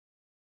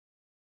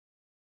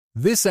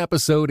This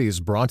episode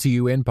is brought to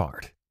you in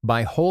part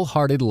by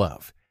Wholehearted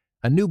Love,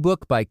 a new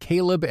book by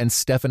Caleb and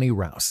Stephanie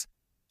Rouse.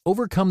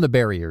 Overcome the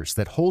barriers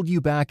that hold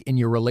you back in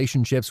your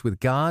relationships with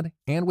God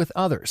and with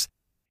others,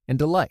 and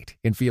delight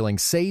in feeling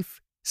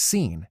safe,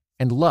 seen,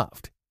 and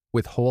loved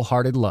with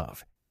Wholehearted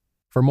Love.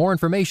 For more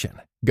information,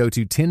 go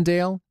to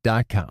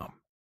Tyndale.com.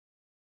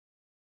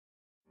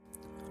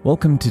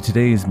 Welcome to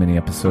today's mini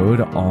episode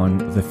on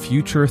the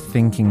future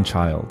thinking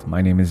child.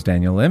 My name is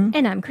Daniel Lim.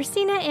 And I'm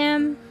Christina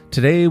M.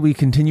 Today, we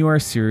continue our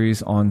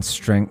series on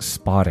strength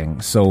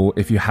spotting. So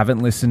if you haven't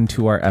listened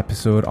to our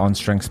episode on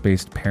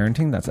strengths-based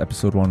parenting, that's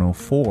episode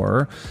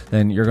 104,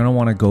 then you're going to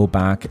want to go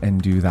back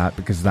and do that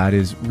because that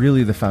is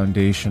really the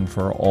foundation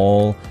for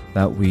all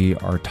that we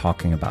are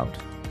talking about.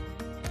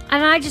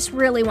 And I just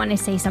really want to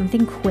say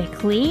something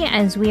quickly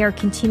as we are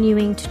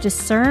continuing to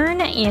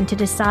discern and to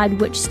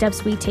decide which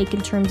steps we take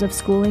in terms of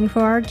schooling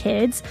for our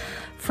kids.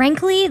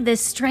 Frankly,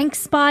 this strength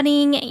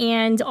spotting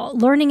and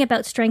learning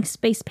about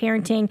strengths-based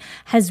parenting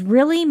has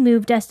really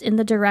moved us in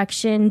the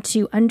direction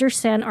to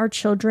understand our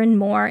children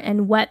more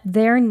and what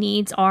their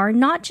needs are,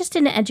 not just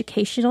in an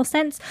educational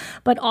sense,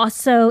 but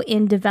also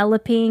in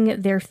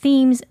developing their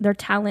themes, their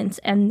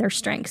talents, and their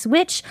strengths,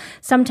 which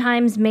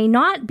sometimes may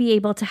not be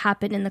able to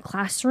happen in the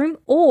classroom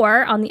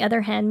or, on the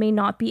other hand, may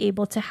not be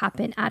able to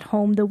happen at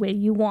home the way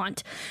you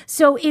want.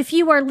 So if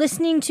you are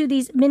listening to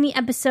these mini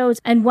episodes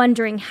and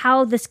wondering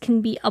how this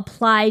can be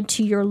applied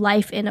to your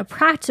life in a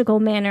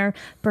practical manner,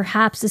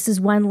 perhaps this is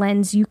one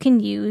lens you can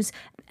use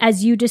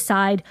as you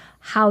decide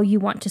how you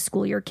want to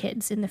school your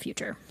kids in the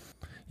future.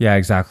 Yeah,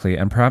 exactly.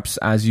 And perhaps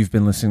as you've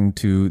been listening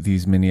to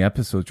these mini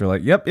episodes, you're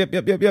like, yep,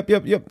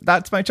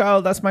 that's my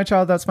child, that's my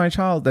child, that's my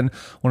child. And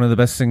one of the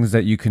best things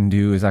that you can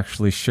do is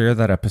actually share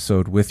that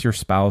episode with your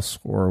spouse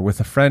or with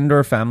a friend or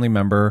a family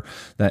member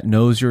that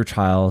knows your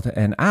child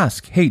and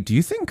ask, hey, do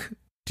you think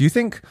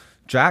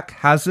Jack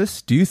has this?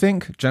 Do you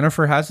think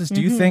Jennifer has this?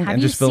 Do you think? Have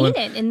and you just fill seen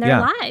it in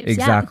their lives?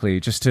 Exactly.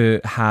 Just to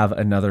have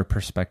another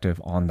perspective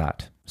on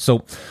that.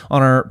 So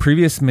on our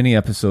previous mini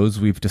episodes,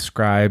 we've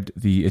described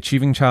the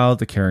achieving child,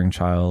 the caring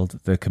child,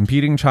 the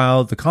competing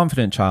child, the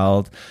confident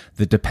child,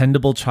 the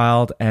dependable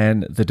child,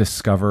 and the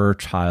discoverer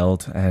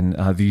child, and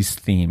these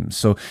themes.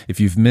 So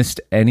if you've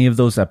missed any of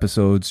those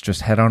episodes,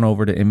 just head on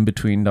over to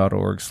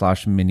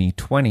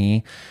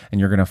inbetween.org/mini20, and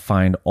you're going to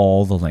find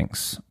all the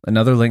links.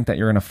 Another link that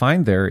you're going to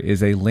find there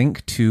is a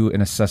link to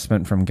an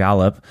assessment from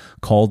Gallup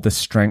called the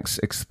Strengths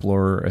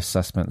Explorer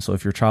Assessment. So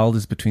if your child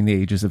is between the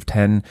ages of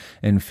 10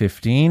 and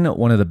 15,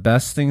 one of the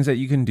best things that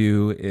you can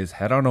do is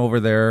head on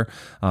over there,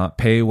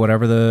 pay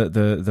whatever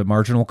the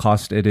marginal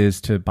cost it is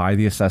to buy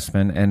the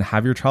assessment and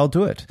have your child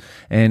do it.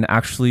 And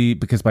actually,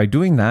 because by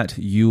doing that,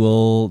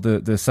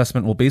 the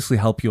assessment will basically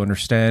help you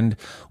understand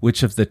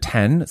which of the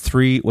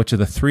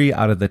 3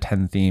 out of the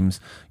 10 themes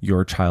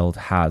your child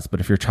has.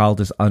 But if your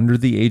child is under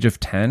the age of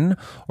 10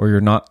 or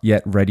you're not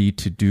yet ready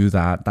to do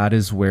that, that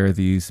is where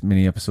these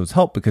mini episodes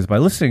help, because by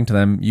listening to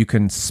them, you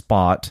can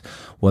spot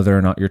whether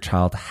or not your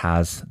child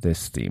has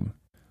this theme.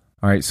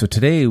 All right, so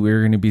today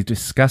we're going to be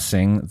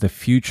discussing the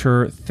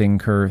future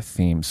thinker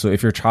theme. So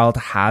if your child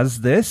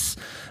has this,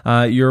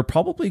 you're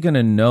probably going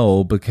to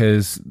know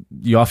because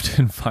you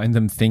often find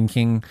them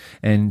thinking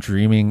and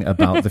dreaming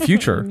about the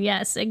future.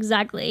 Yes,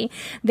 exactly.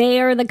 They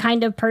are the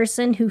kind of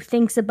person who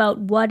thinks about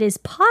what is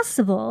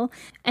possible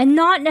and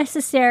not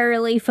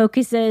necessarily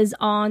focuses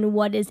on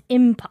what is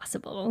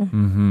impossible.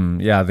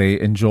 Mm-hmm. Yeah, they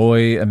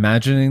enjoy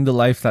imagining the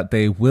life that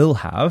they will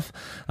have,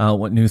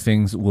 what new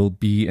things will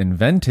be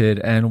invented,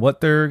 and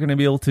what they're going to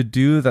be able to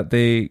do that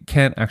they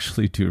can't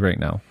actually do right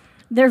now.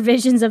 Their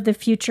visions of the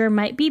future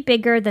might be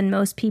bigger than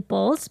most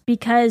people's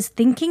because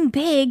thinking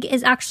big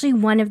is actually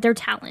one of their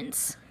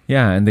talents.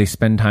 Yeah, and they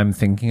spend time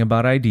thinking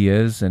about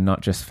ideas and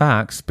not just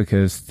facts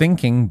because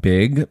thinking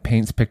big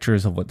paints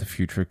pictures of what the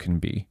future can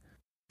be.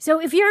 So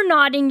if you're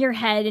nodding your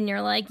head and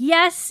you're like,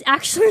 yes,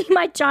 actually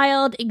my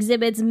child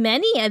exhibits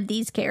many of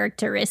these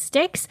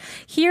characteristics,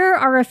 here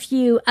are a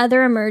few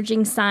other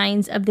emerging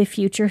signs of the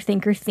future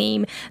thinker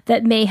theme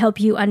that may help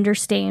you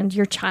understand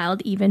your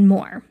child even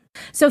more.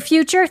 So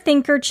future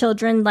thinker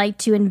children like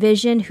to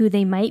envision who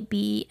they might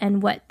be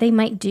and what they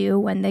might do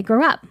when they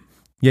grow up.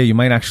 Yeah, you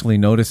might actually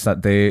notice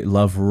that they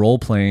love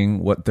role-playing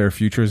what their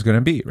future is going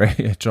to be, right?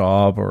 A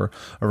job or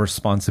a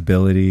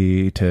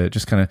responsibility, to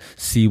just kind of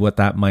see what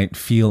that might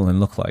feel and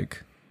look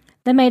like.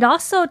 They might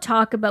also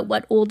talk about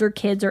what older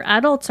kids or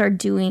adults are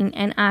doing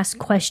and ask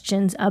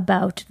questions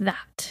about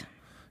that.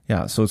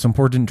 Yeah, so it's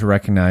important to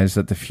recognize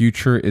that the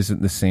future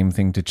isn't the same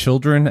thing to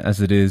children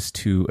as it is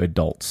to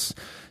adults.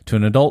 To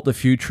an adult, the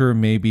future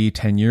may be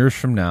 10 years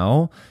from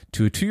now.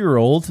 To a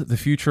 2-year-old, the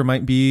future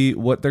might be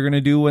what they're going to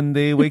do when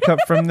they wake up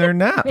from their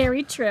nap.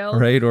 Very true.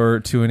 Right?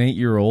 Or to an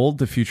 8-year-old,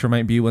 the future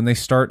might be when they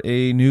start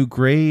a new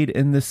grade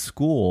in the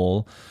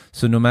school.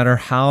 So no matter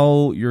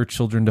how your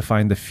children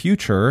define the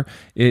future,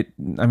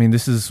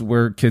 this is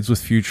where kids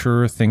with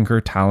future thinker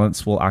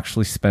talents will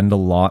actually spend a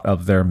lot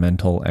of their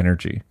mental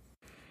energy.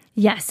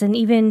 Yes, and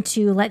even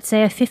to, let's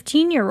say, a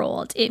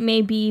 15-year-old, it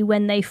may be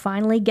when they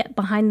finally get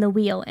behind the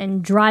wheel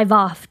and drive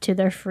off to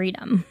their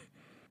freedom.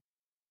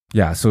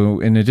 Yeah, so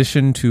in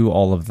addition to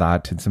all of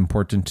that, it's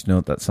important to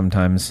note that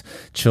sometimes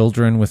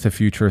children with a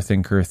future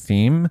thinker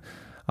theme,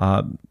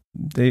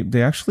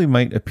 they actually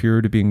might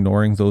appear to be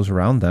ignoring those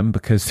around them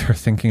because they're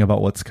thinking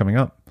about what's coming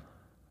up.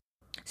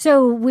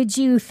 So would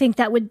you think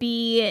that would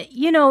be,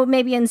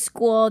 maybe in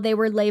school they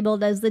were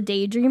labeled as the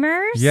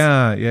daydreamers?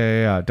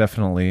 Yeah,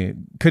 definitely.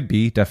 Could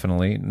be,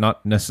 definitely.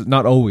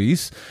 Not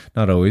always,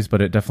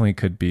 but it definitely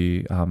could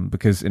be.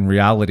 Because in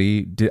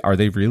reality, are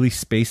they really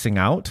spacing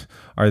out?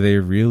 Are they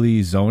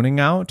really zoning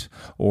out?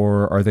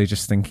 Or are they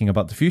just thinking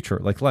about the future,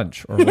 like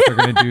lunch, or what they're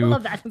going to do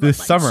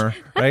this summer,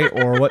 right?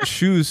 Or what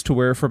shoes to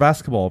wear for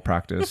basketball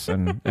practice,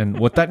 and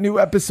what that new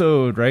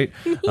episode, right,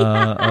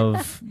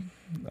 of...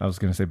 I was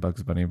going to say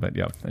Bugs Bunny, but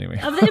yeah, anyway.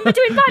 Of the In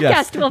Between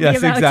podcast will be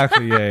about. Yes,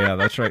 exactly. Yeah,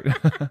 that's right.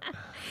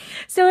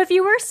 So if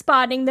you were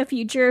spotting the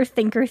future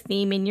thinker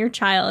theme in your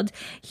child,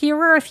 here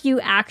are a few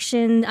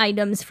action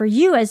items for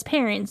you as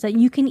parents that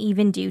you can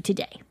even do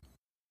today.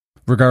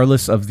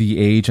 Regardless of the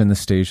age and the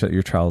stage that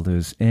your child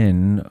is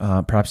in,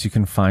 perhaps you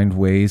can find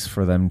ways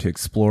for them to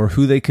explore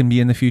who they can be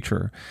in the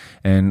future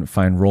and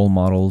find role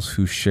models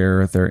who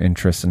share their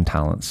interests and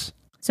talents.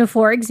 So,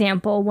 for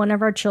example, one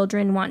of our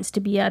children wants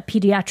to be a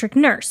pediatric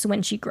nurse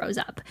when she grows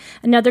up.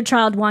 Another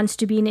child wants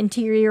to be an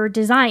interior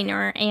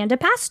designer and a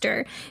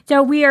pastor.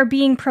 So we are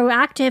being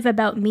proactive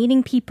about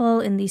meeting people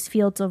in these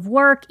fields of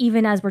work,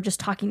 even as we're just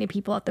talking to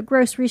people at the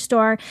grocery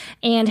store,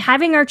 and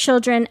having our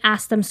children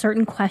ask them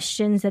certain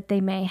questions that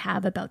they may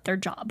have about their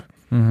job.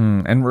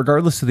 Mm-hmm. And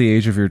regardless of the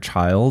age of your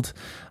child,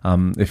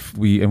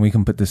 we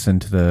can put this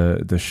into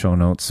the show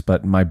notes,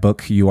 but my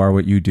book, You Are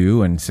What You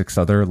Do, and 6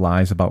 other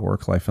lies about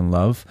work, life, and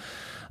love,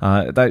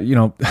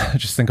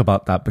 just think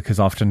about that, because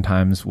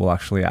oftentimes we'll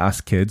actually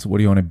ask kids, what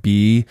do you want to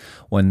be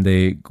when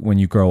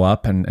you grow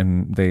up,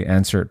 and they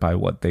answer it by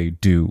what they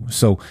do.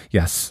 So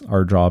yes,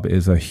 our job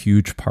is a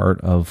huge part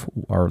of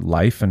our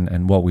life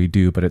and what we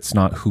do, but it's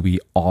not who we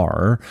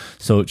are.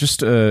 So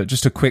just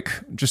a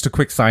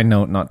quick side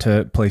note, not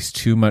to place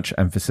too much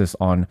emphasis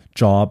on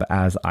job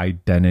as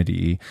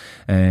identity,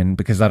 and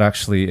because that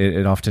actually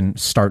it often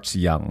starts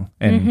young,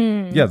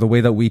 and the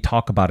way that we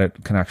talk about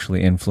it can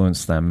actually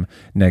influence them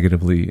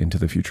negatively into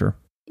the future.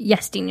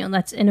 Yes, Daniel,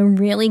 that's a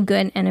really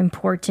good and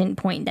important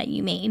point that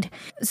you made.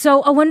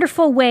 So a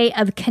wonderful way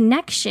of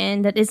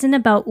connection that isn't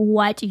about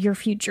what your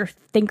future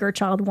thinker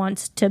child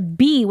wants to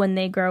be when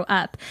they grow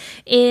up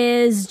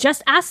is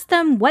just ask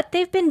them what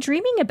they've been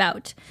dreaming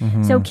about.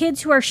 Mm-hmm. So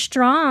kids who are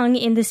strong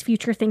in this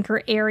future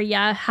thinker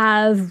area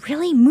have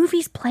really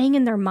movies playing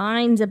in their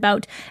minds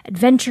about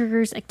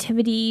adventures,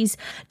 activities,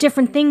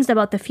 different things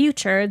about the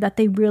future that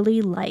they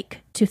really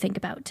like to think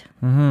about.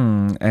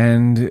 Mm-hmm.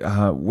 And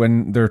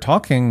when they're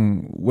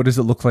talking, what does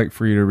it look like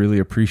for you to really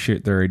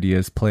appreciate their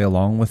ideas, play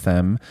along with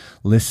them,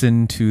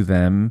 listen to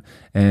them,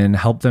 and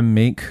help them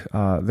make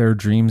their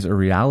dreams a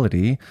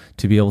reality,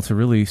 to be able to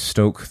really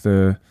stoke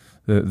the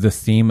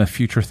theme of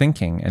future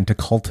thinking and to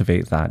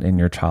cultivate that in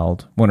your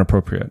child when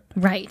appropriate.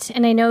 Right.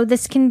 And I know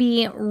this can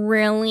be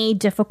really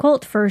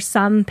difficult for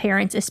some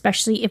parents,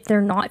 especially if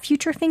they're not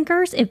future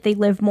thinkers, if they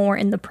live more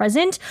in the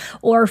present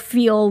or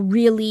feel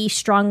really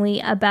strongly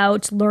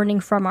about learning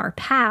from our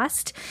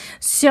past.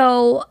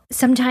 So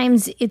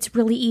sometimes it's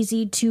really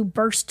easy to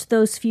burst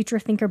those future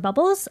thinker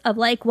bubbles of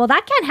like, well,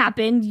 that can't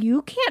happen.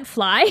 You can't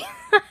fly.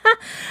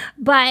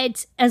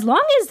 But as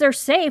long as they're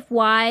safe,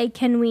 why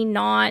can we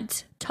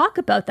not talk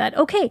about that?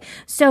 Okay,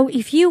 so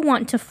if you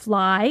want to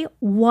fly,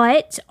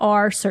 what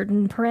are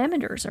certain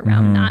parameters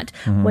around that?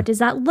 Mm-hmm. What does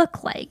that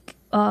look like?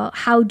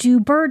 How do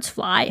birds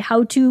fly?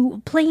 How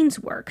do planes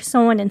work?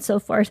 So on and so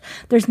forth.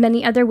 There's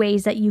many other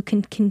ways that you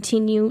can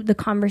continue the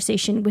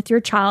conversation with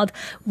your child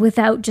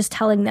without just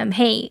telling them,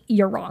 hey,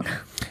 you're wrong.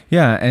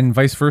 Yeah, and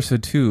vice versa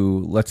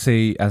too. Let's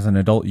say as an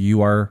adult,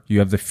 you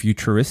have the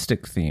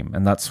futuristic theme,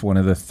 and that's one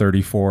of the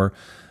 34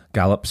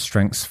 Gallup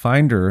Strengths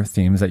Finder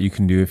themes that you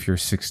can do if you're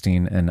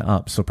 16 and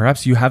up. So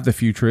perhaps you have the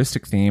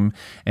futuristic theme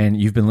and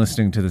you've been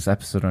listening to this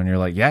episode and you're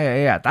like,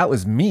 yeah, that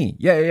was me.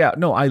 Yeah.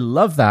 No, I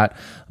love that.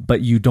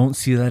 But you don't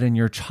see that in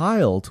your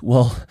child.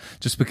 Well,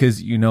 just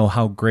because you know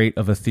how great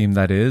of a theme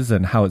that is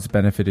and how it's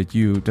benefited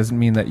you doesn't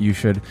mean that you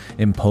should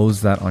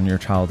impose that on your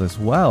child as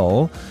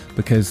well,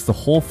 because the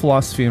whole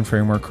philosophy and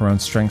framework around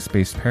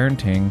strengths-based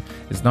parenting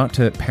is not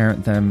to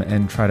parent them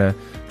and try to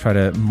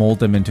mold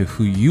them into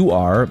who you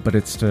are, but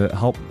it's to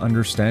help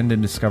understand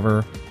and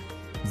discover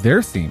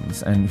their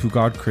themes and who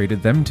God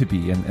created them to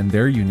be and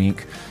their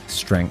unique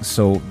strengths.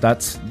 So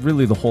that's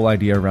really the whole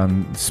idea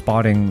around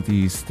spotting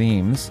these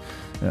themes.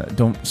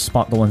 Don't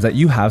spot the ones that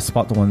you have,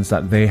 spot the ones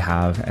that they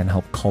have and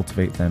help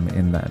cultivate them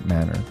in that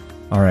manner.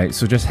 All right,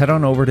 so just head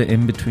on over to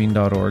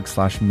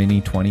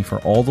inbetween.org/mini20 for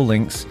all the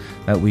links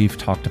that we've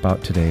talked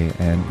about today,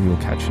 and we will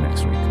catch you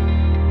next week.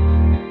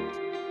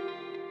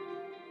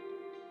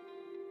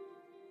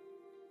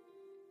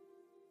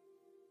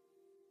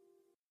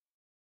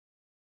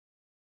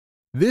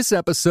 This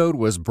episode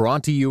was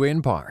brought to you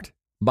in part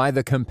by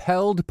the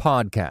Compelled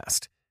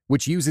Podcast,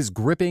 which uses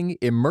gripping,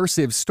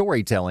 immersive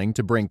storytelling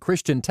to bring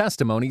Christian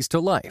testimonies to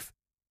life.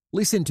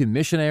 Listen to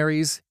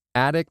missionaries,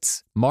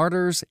 addicts,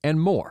 martyrs,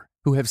 and more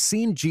who have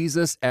seen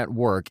Jesus at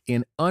work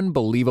in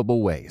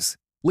unbelievable ways.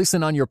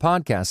 Listen on your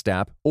podcast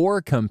app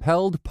or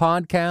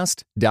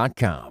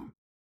compelledpodcast.com.